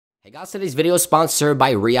Hey guys, today's video is sponsored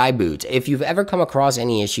by ReiBoot. If you've ever come across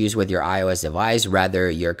any issues with your iOS device, whether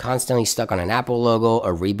you're constantly stuck on an Apple logo,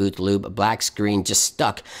 a reboot loop, black screen, just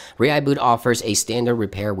stuck, ReiBoot offers a standard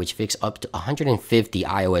repair which fixes up to 150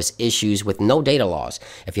 iOS issues with no data loss.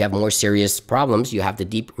 If you have more serious problems, you have the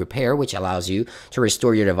deep repair, which allows you to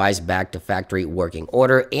restore your device back to factory working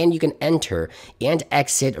order, and you can enter and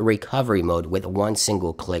exit recovery mode with one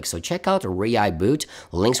single click. So check out ReiBoot.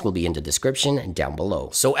 Links will be in the description down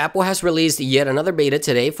below. So Apple has released yet another beta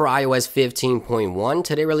today for iOS 15.1.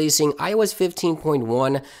 Today releasing iOS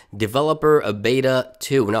 15.1 Developer Beta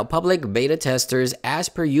 2. Now, public beta testers, as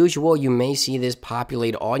per usual, you may see this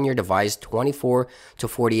populate on your device 24 to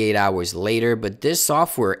 48 hours later, but this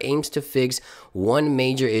software aims to fix one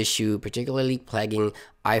major issue, particularly plaguing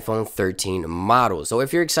iPhone 13 models. So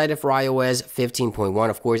if you're excited for iOS 15.1,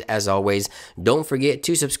 of course, as always, don't forget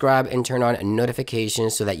to subscribe and turn on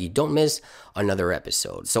notifications so that you don't miss another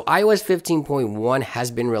episode. So iOS 15.1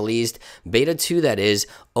 has been released, beta 2 that is,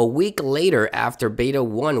 a week later after beta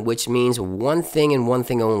 1, which means one thing and one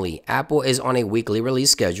thing only. Apple is on a weekly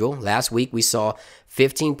release schedule. Last week we saw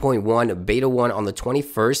 15.1 beta 1 on the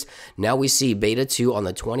 21st. Now we see beta 2 on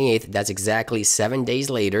the 28th. That's exactly 7 days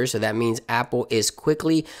later. So that means Apple is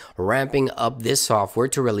quickly ramping up this software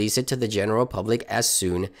to release it to the general public as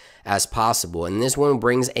soon as possible. And this one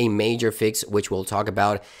brings a major fix, which we'll talk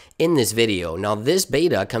about in this video. Now, this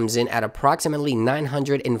beta comes in at approximately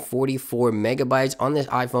 944 megabytes on this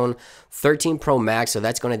iPhone 13 Pro Max. So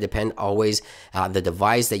that's going to depend always the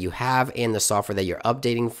device that you have and the software that you're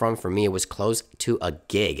updating from. For me, it was close to a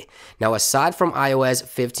gig. Now, aside from iOS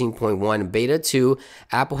 15.1 beta 2,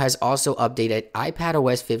 Apple has also updated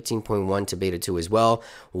iPadOS 15.1 to beta 2 as well.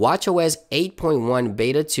 WatchOS 8.1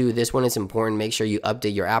 beta 2. This one is important. Make sure you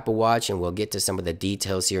update your Apple Watch, and we'll get to some of the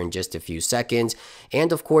details here in just a few seconds.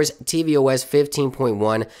 And of course, tvOS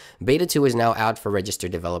 15.1 beta 2 is now out for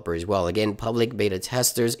registered developer as well. Again, public beta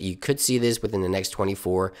testers, you could see this within the next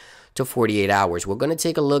 24 to 48 hours. We're going to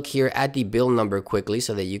take a look here at the build number quickly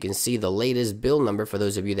so that you can see the latest build number for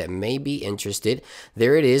those of you that may be interested.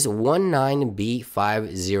 There it is,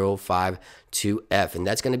 19B5052F, and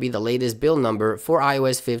that's going to be the latest build number for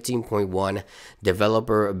iOS 15.1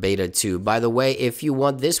 Developer Beta 2. By the way, if you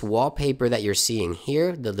want this wallpaper that you're seeing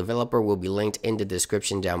here, the developer will be linked in the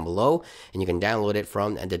description down below, and you can download it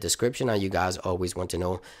from the description. Now, you guys always want to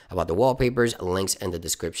know about the wallpapers, links in the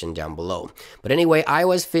description down below. But anyway,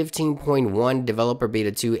 iOS 15.1 Developer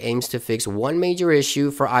Beta 2 aims to fix one major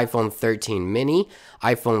issue for iPhone 13 mini,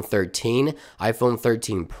 iPhone 13, iPhone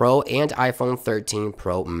 13 Pro, and iPhone 13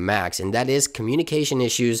 Pro Max, and that is communication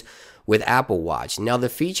issues with Apple Watch. Now, the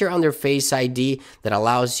feature under Face ID that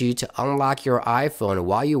allows you to unlock your iPhone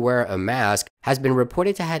while you wear a mask has been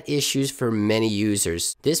reported to have issues for many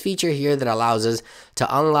users. This feature here that allows us to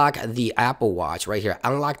unlock the Apple Watch, right here,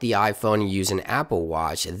 unlock the iPhone using Apple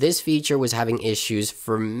Watch. This feature was having issues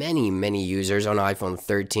for many users on iPhone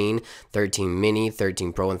 13, 13 mini,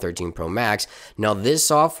 13 Pro, and 13 Pro Max. Now, this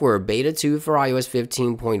software, Beta 2 for iOS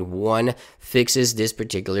 15.1, fixes this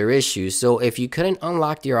particular issue. So if you couldn't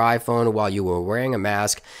unlock your iPhone while you were wearing a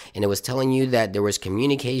mask and it was telling you that there was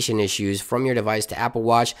communication issues from your device to Apple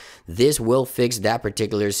Watch, this will fix that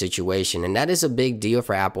particular situation. And that is a big deal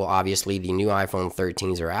for Apple. Obviously, the new iPhone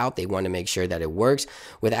 13s are out. They want to make sure that it works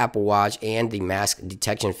with Apple Watch and the mask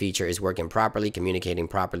detection feature is working properly, communicating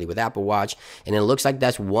properly with Apple Watch. And it looks like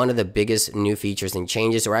that's one of the biggest new features and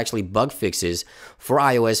changes, or actually bug fixes, for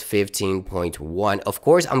iOS 15.1. Of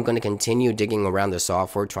course, I'm going to continue digging around the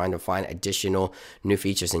software, trying to find additional new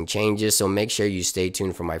features and changes. So make sure you stay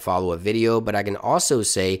tuned for my follow-up video. But I can also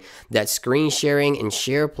say that screen sharing and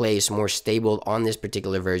SharePlay is more stable on this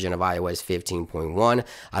particular version of iOS 15.1.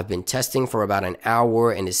 I've been testing for about an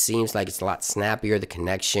hour, and it seems like it's a lot snappier, the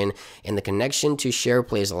connection, and the connection to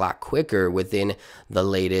SharePlay is a lot quicker within the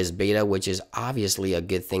latest beta, which is obviously a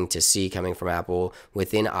good thing to see coming from Apple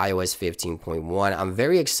within iOS 15.1. I'm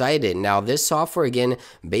very excited. Now, this software, again,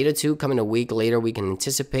 beta 2 coming a week later. We can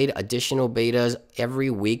anticipate additional betas every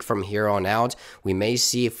week from here on out. We may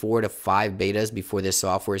see 4 to 5 betas before this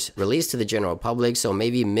software is released to the general public. So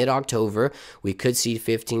maybe mid-October, we could see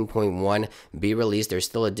 15.1 be released. There's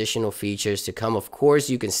still additional features to come. Of course,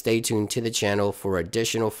 you can stay tuned to the channel for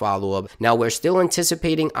additional follow-up. Now, we're still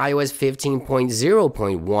anticipating iOS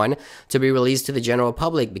 15.0.1 to be released to the general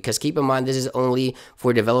public, because keep in mind, this is only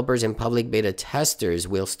for developers and public beta testers.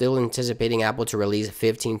 We're still anticipating Apple to release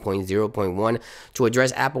 15.0.1 to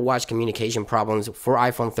address Apple Watch communication problems for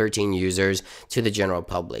iPhone 13 users to the general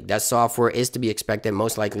public. That software is to be expected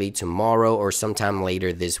most likely tomorrow or sometime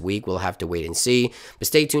later this week. We'll have to wait and see. But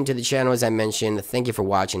stay tuned to the channel as I mentioned. Thank you for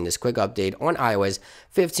watching this quick update on iOS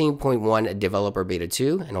 15.1 Developer Beta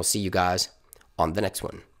 2, and I'll see you guys on the next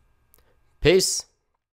one. Peace.